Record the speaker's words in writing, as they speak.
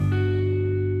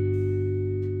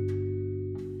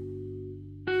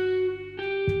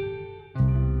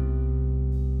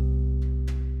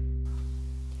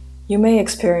You may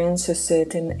experience a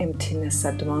certain emptiness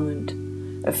at the moment,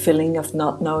 a feeling of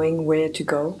not knowing where to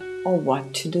go or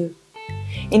what to do.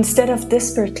 Instead of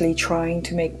desperately trying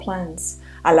to make plans,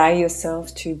 allow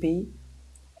yourself to be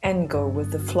and go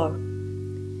with the flow.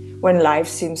 When life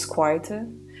seems quieter,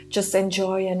 just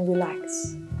enjoy and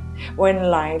relax. When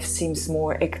life seems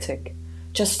more hectic,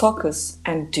 just focus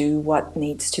and do what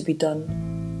needs to be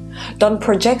done. Don't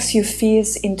project your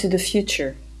fears into the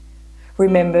future.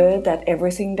 Remember that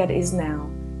everything that is now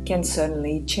can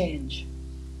suddenly change.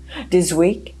 This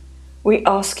week, we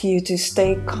ask you to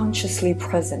stay consciously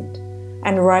present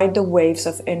and ride the waves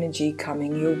of energy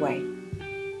coming your way,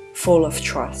 full of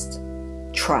trust.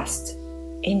 Trust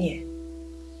in you.